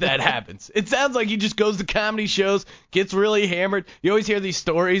issues if that happens. It sounds like he just goes to comedy shows, gets really hammered. You always hear these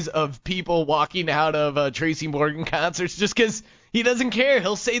stories of people walking out of Tracy Morgan concerts just because he doesn't care.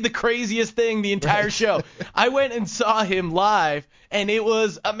 He'll say the craziest thing the entire show. I went and saw him live, and it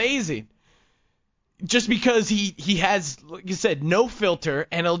was amazing. Just because he has, like you said, no filter,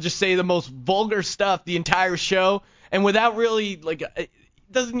 and he'll just say the most vulgar stuff the entire show, and without really, like,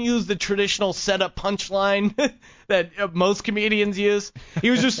 doesn't use the traditional setup punchline that most comedians use.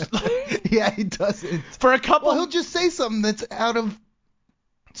 He was just yeah, he doesn't. For a couple, well, he'll just say something that's out of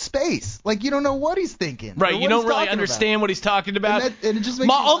space. Like, you don't know what he's thinking. Right, you don't really understand what he's talking about. And it just makes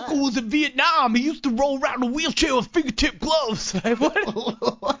my uncle was in Vietnam. He used to roll around in a wheelchair with fingertip gloves.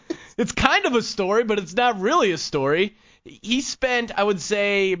 What? It's kind of a story, but it's not really a story. He spent, I would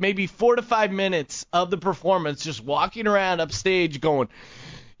say, maybe 4 to 5 minutes of the performance just walking around upstage going,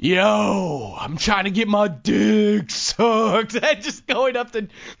 yo, I'm trying to get my dick sucked. And just going up to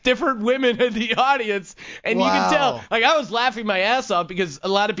different women in the audience. And you can tell, like, I was laughing my ass off because a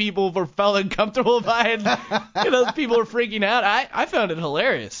lot of people felt uncomfortable by it. People were freaking out. I found it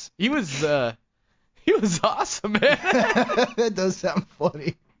hilarious. He was awesome, man. That does sound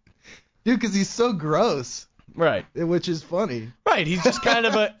funny. Dude, because he's so gross. Right. Which is funny. Right. He's just kind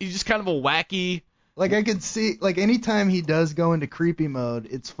of a wacky. Like, I could see, like, anytime he does go into creepy mode,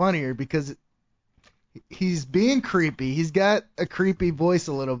 it's funnier because he's being creepy. He's got a creepy voice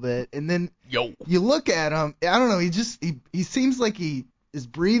a little bit, and then you look at him. I don't know. He seems like he is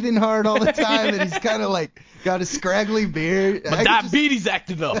breathing hard all the time, and he's kind of like got a scraggly beard. My diabetes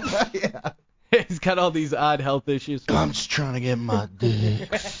acted up. Yeah. He's got all these odd health issues. I'm just trying to get my dick.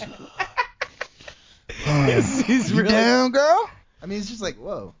 He's really down, girl. I mean, it's just like,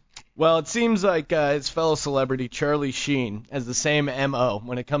 whoa. Well, it seems like his fellow celebrity Charlie Sheen has the same MO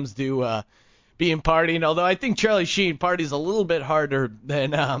when it comes to being partying. Although I think Charlie Sheen parties a little bit harder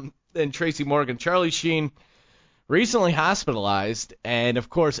than Tracy Morgan. Charlie Sheen recently hospitalized, and of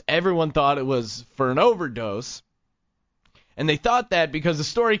course everyone thought it was for an overdose. And they thought that because the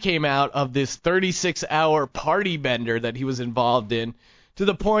story came out of this 36-hour party bender that he was involved in, to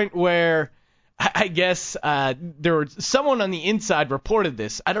the point where I guess there was someone on the inside reported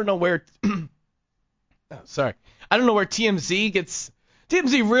this. I don't know where. I don't know where TMZ gets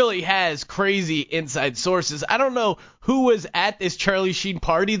TMZ really has crazy inside sources. I don't know who was at this Charlie Sheen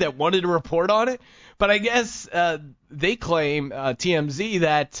party that wanted to report on it, but I guess they claim, TMZ,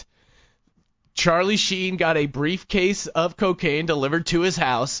 that Charlie Sheen got a briefcase of cocaine delivered to his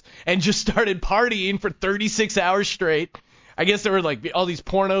house and just started partying for 36 hours straight. I guess there were like all these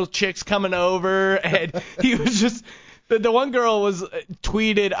porno chicks coming over, and he was just... The one girl was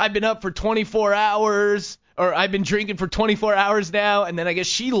tweeted, "I've been up for 24 hours," or "I've been drinking for 24 hours now," and then I guess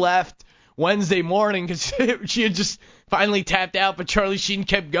she left Wednesday morning because she had just finally tapped out, but Charlie Sheen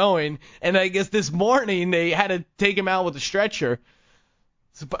kept going, and I guess this morning they had to take him out with a stretcher.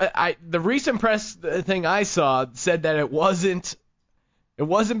 So, the recent press thing I saw said that it wasn't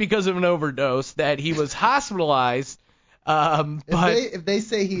because of an overdose, that he was hospitalized. But if they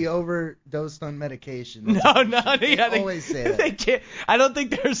say he overdosed on medication, they always say that. They can't. I don't think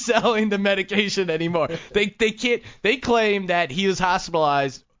they're selling the medication anymore. They can't. They claim that he was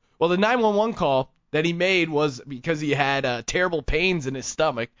hospitalized. Well, the 911 call that he made was because he had terrible pains in his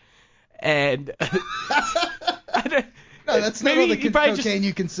stomach, and no, that's not all the cocaine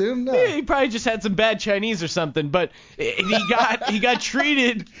you consume. No, he probably just had some bad Chinese or something. But he got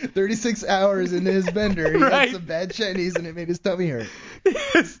treated. 36 hours into his bender, he right. had some bad Chinese, and it made his tummy hurt.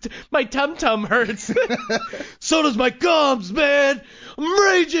 My tum hurts. So does my gums, man. I'm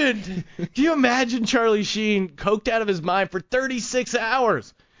raging. Can you imagine Charlie Sheen coked out of his mind for 36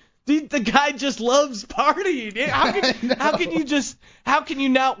 hours? The guy just loves partying. How can you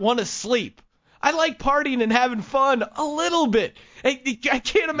not want to sleep? I like partying and having fun a little bit. I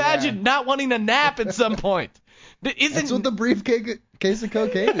can't imagine not wanting a nap at some point. That's what the briefcase of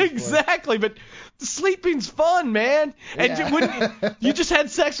cocaine is exactly, but sleeping's fun, man. And you just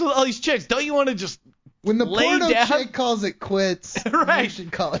had sex with all these chicks. Don't you want to just when the lay porno down? Chick calls it quits, right. You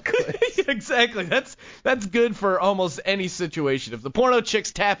should call it quits. Exactly. That's good for almost any situation. If the porno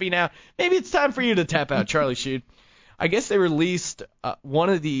chick's tapping out, maybe it's time for you to tap out, Charlie Sheen. I guess they released one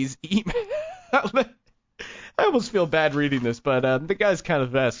of these emails. I almost feel bad reading this, but the guy's kind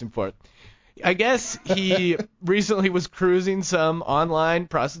of asking for it. I guess he recently was cruising some online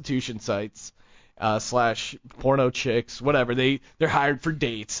prostitution sites, / porno chicks, whatever. They're hired for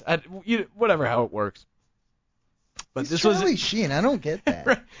dates, whatever how it works. But this was Charlie Sheen. I don't get that.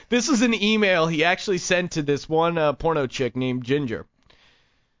 Right. This was an email he actually sent to this one porno chick named Ginger.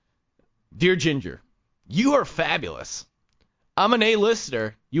 Dear Ginger, you are fabulous. I'm an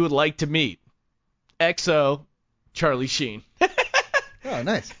A-lister you would like to meet. XO, Charlie Sheen. Oh,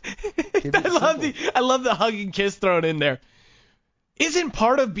 nice. I love the hug and kiss thrown in there. Isn't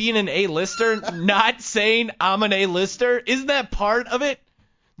part of being an A-lister not saying I'm an A-lister? Isn't that part of it?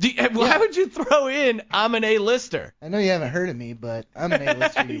 Why would you throw in I'm an A-lister? I know you haven't heard of me, but I'm an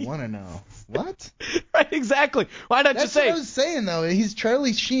A-lister you want to know. What? Right, exactly. Why not just say... That's what I was saying, though. He's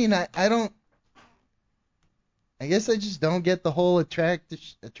Charlie Sheen. I guess I just don't get the whole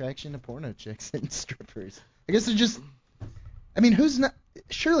attraction to porno chicks and strippers. I guess they're just... I mean, who's not...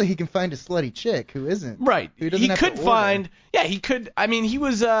 Surely he can find a slutty chick who isn't. Right. Who doesn't have to order. Yeah, he could... I mean, he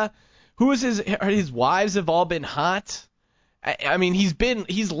was... Who was his wives have all been hot. I mean,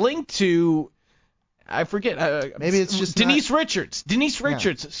 he's linked to... I forget. Maybe it's just Denise Richards. Denise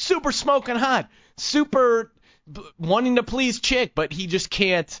Richards, super smoking hot. Super wanting to please chick, but he just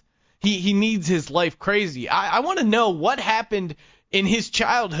can't... He needs his life crazy. I want to know what happened in his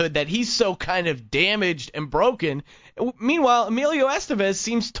childhood that he's so kind of damaged and broken. Meanwhile, Emilio Estevez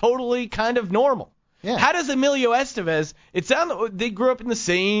seems totally kind of normal. Yeah. How does Emilio Estevez... They grew up in the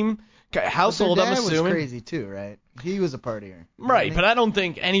same household, but their dad I'm assuming. was crazy too, right? He was a partier. Right, but I don't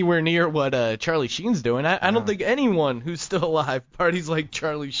think anywhere near what Charlie Sheen's doing. I don't think anyone who's still alive parties like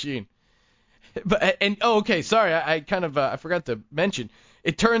Charlie Sheen. Sorry, I forgot to mention.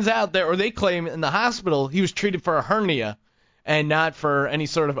 It turns out that, or they claim in the hospital, he was treated for a hernia and not for any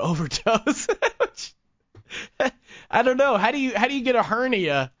sort of overdose. I don't know. How do you get a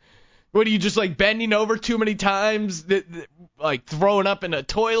hernia? What, are you just like bending over too many times, like throwing up in a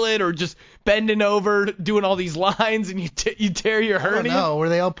toilet, or just bending over, doing all these lines, and you tear your hernia? I don't know. Were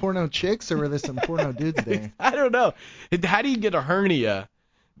they all porno chicks, or were there some porno dudes there? I don't know. How do you get a hernia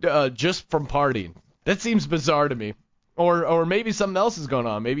just from partying? That seems bizarre to me. Or maybe something else is going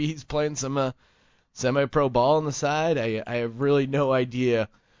on. Maybe he's playing some semi-pro ball on the side. I have really no idea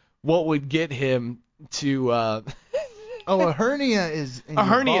what would get him to... a hernia is in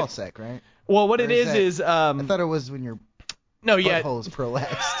your ball sack, right? Well, what it is... I thought it was when your butthole is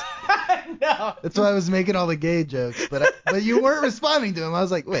prolapsed. No. That's why I was making all the gay jokes, but you weren't responding to him. I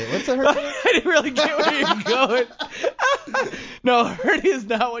was like, wait, what's a hernia? I didn't really get where you're going. No, hernia is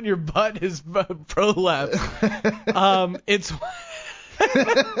not when your butt is prolapsed. It's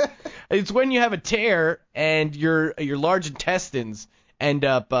It's when you have a tear and your large intestines end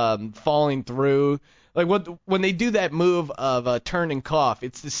up falling through. Like when they do that move of turn and cough,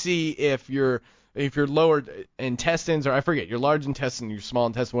 it's to see if your lower intestines, or I forget, your large intestine, your small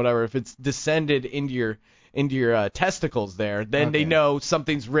intestine, whatever, if it's descended into your testicles there, then they know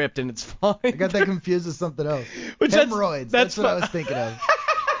something's ripped and it's falling. I got that confused with something else. Which hemorrhoids. That's what I was thinking of.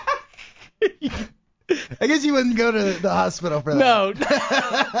 I guess you wouldn't go to the hospital for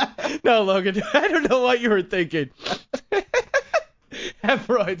that. No, Logan. I don't know what you were thinking.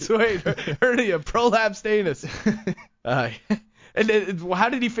 Hemorrhoids. Wait, hernia, prolapsed anus. And then, how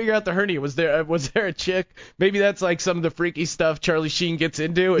did he figure out the hernia? Was there a chick? Maybe that's like some of the freaky stuff Charlie Sheen gets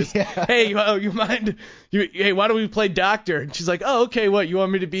into. Is, hey, you mind? Hey, why don't we play doctor? And she's like, oh, okay. What, you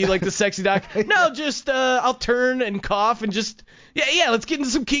want me to be like the sexy doctor? No, just I'll turn and cough and just let's get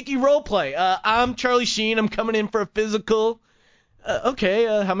into some kinky role play. I'm Charlie Sheen. I'm coming in for a physical.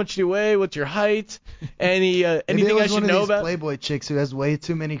 Okay. How much do you weigh? What's your height? Anything I should know about? Playboy chicks who has way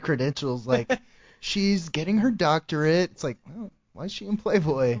too many credentials. Like she's getting her doctorate. It's like, oh, why is she in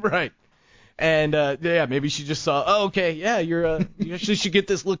Playboy? Right. And maybe she just saw, oh, okay, yeah, you actually should get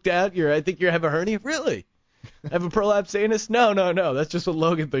this looked at. I think you have a hernia. Really? Have a prolapsed anus? No. That's just what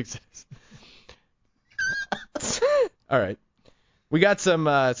Logan thinks it is. All right. We got some,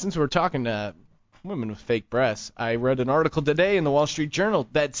 since we're talking to women with fake breasts, I read an article today in the Wall Street Journal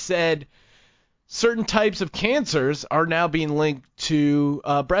that said certain types of cancers are now being linked to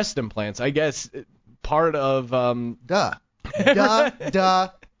breast implants. I guess part of... Duh.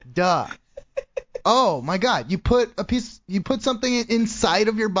 Oh my God! You put something inside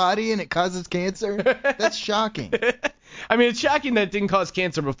of your body and it causes cancer? That's shocking. I mean, it's shocking that it didn't cause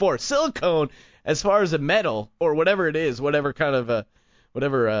cancer before. Silicone, as far as a metal or whatever it is, whatever kind of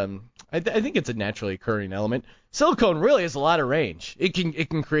I think it's a naturally occurring element. Silicone really has a lot of range. It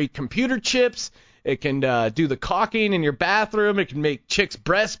can create computer chips. It can do the caulking in your bathroom. It can make chicks'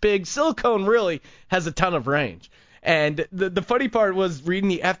 breasts big. Silicone really has a ton of range. And the funny part was reading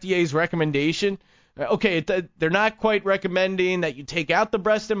the FDA's recommendation. Okay, they're not quite recommending that you take out the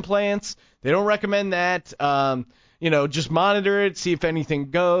breast implants. They don't recommend that. Just monitor it, see if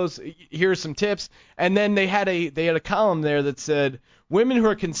anything goes. Here are some tips. And then they had a column there that said women who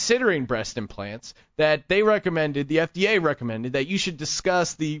are considering breast implants, that the FDA recommended that you should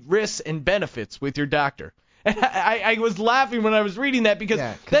discuss the risks and benefits with your doctor. And I was laughing when I was reading that because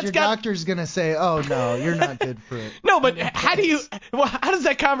your doctor's gonna say, "Oh no, you're not good for it." No, but how does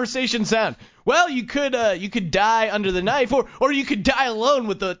that conversation sound? Well, you could die under the knife, or you could die alone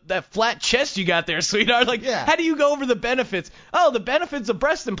with that flat chest you got there, sweetheart. Like, how do you go over the benefits? Oh, the benefits of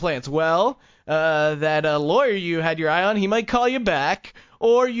breast implants. Well, that lawyer you had your eye on, he might call you back,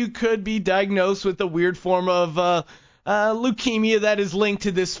 or you could be diagnosed with a weird form of leukemia that is linked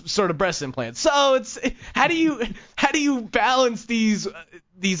to this sort of breast implant. So it's how do you balance these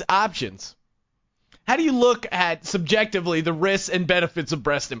options? How do you look at subjectively the risks and benefits of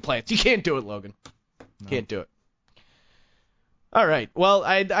breast implants? You can't do it, Logan. No. Can't do it. All right. Well,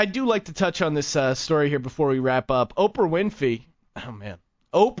 I do like to touch on this story here before we wrap up. Oprah Winfrey. Oh man,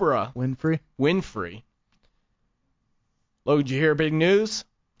 Oprah Winfrey. Logan, did you hear big news?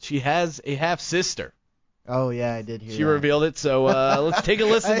 She has a half sister. Oh, yeah, I did hear She that. revealed it, so let's take a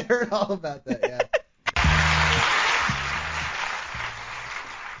listen. I heard all about that, yeah.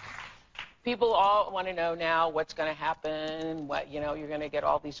 People all want to know now what's going to happen, you're going to get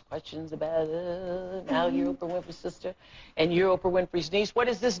all these questions about, now you're Oprah Winfrey's sister, and you're Oprah Winfrey's niece. What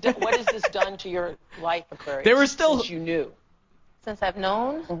has this done to your life, Aquarius, they were still... since you knew? Since I've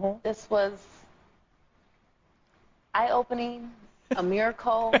known, this was eye-opening, a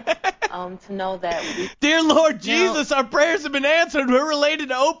miracle. To know that dear Lord Jesus, our prayers have been answered. We're related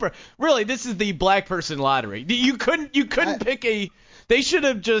to Oprah. Really, this is the black person lottery. You couldn't pick a. They should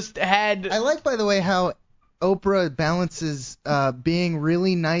have just had. I like, by the way, how Oprah balances being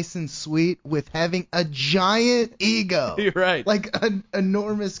really nice and sweet with having a giant ego. You're right. Like an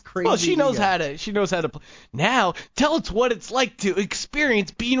enormous crazy. Well, she knows ego. how to. She knows how to. Now, tell us what it's like to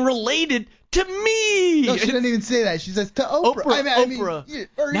experience being related to me. No, she didn't even say that. She says to Oprah. Oprah.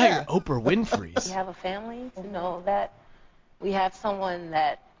 Now you're Oprah Winfrey's. We have a family, to know that we have someone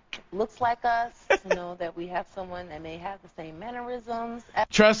that looks like us, to know that we have someone that may have the same mannerisms.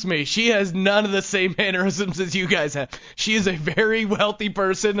 Trust me, she has none of the same mannerisms as you guys have. She is a very wealthy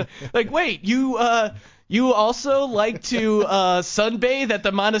person. Like, wait, you also like to sunbathe at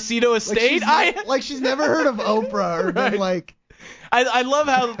the Montecito Estate? Like she's never heard of Oprah or been like... I love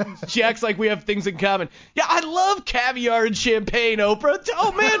how she acts like we have things in common. Yeah, I love caviar and champagne, Oprah.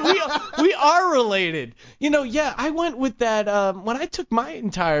 Oh, man, we are related. Yeah, I went with that when I took my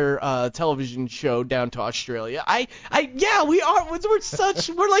entire television show down to Australia. Yeah, we are.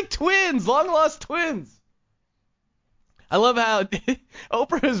 We're like twins, long-lost twins. I love how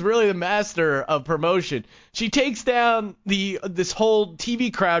Oprah is really the master of promotion. She takes down this whole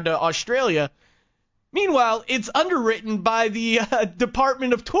TV crowd to Australia. Meanwhile, it's underwritten by the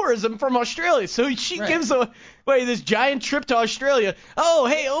Department of Tourism from Australia. So she gives away this giant trip to Australia. Oh,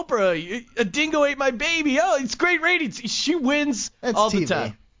 hey, Oprah, a dingo ate my baby. Oh, it's great ratings. She wins all the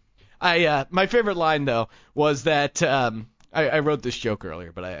time. My favorite line, though, was that I wrote this joke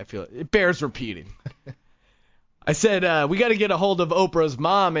earlier, but I feel it bears repeating. I said, we got to get a hold of Oprah's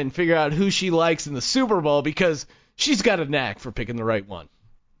mom and figure out who she likes in the Super Bowl because she's got a knack for picking the right one.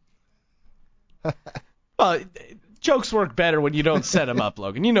 Well, jokes work better when you don't set them up,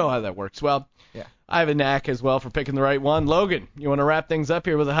 Logan. You know how that works. Well, yeah. I have a knack as well for picking the right one. Logan, you want to wrap things up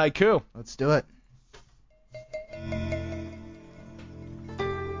here with a haiku? Let's do it.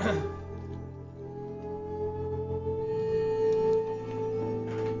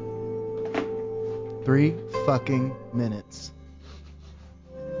 Three fucking minutes.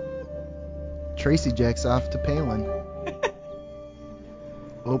 Tracy jacks off to Palin.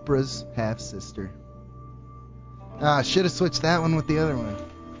 Oprah's half-sister. Should have switched that one with the other one.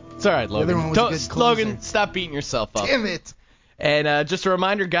 It's all right, Logan. The other one was a good closer. Logan, stop beating yourself up. Damn it. And just a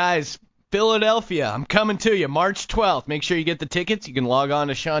reminder, guys, Philadelphia, I'm coming to you March 12th. Make sure you get the tickets. You can log on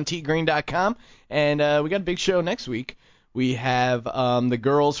to SeanTGreen.com. And we got a big show next week. We have the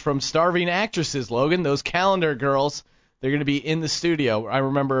girls from Starving Actresses, Logan, those calendar girls. They're going to be in the studio. I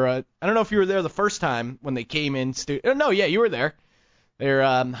remember, I don't know if you were there the first time when they came in studio. No, yeah, you were there. They're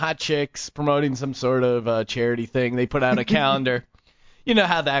hot chicks promoting some sort of charity thing. They put out a calendar. You know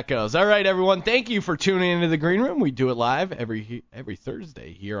how that goes. All right, everyone, thank you for tuning into the Green Room. We do it live every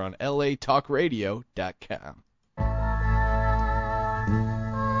Thursday here on LATalkRadio.com.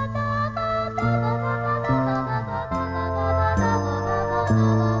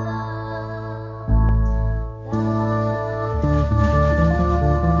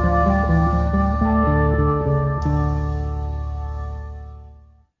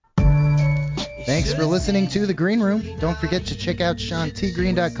 Thanks for listening to The Green Room. Don't forget to check out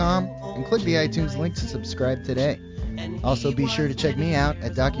SeanTGreen.com and click the iTunes link to subscribe today. Also, be sure to check me out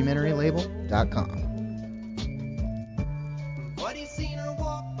at DocumentaryLabel.com.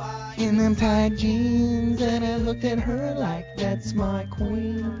 In them tight jeans, and I looked at her like that's my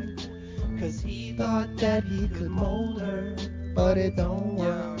queen. 'Cause he thought that he could mold her, but it don't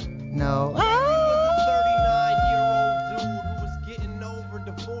work. No.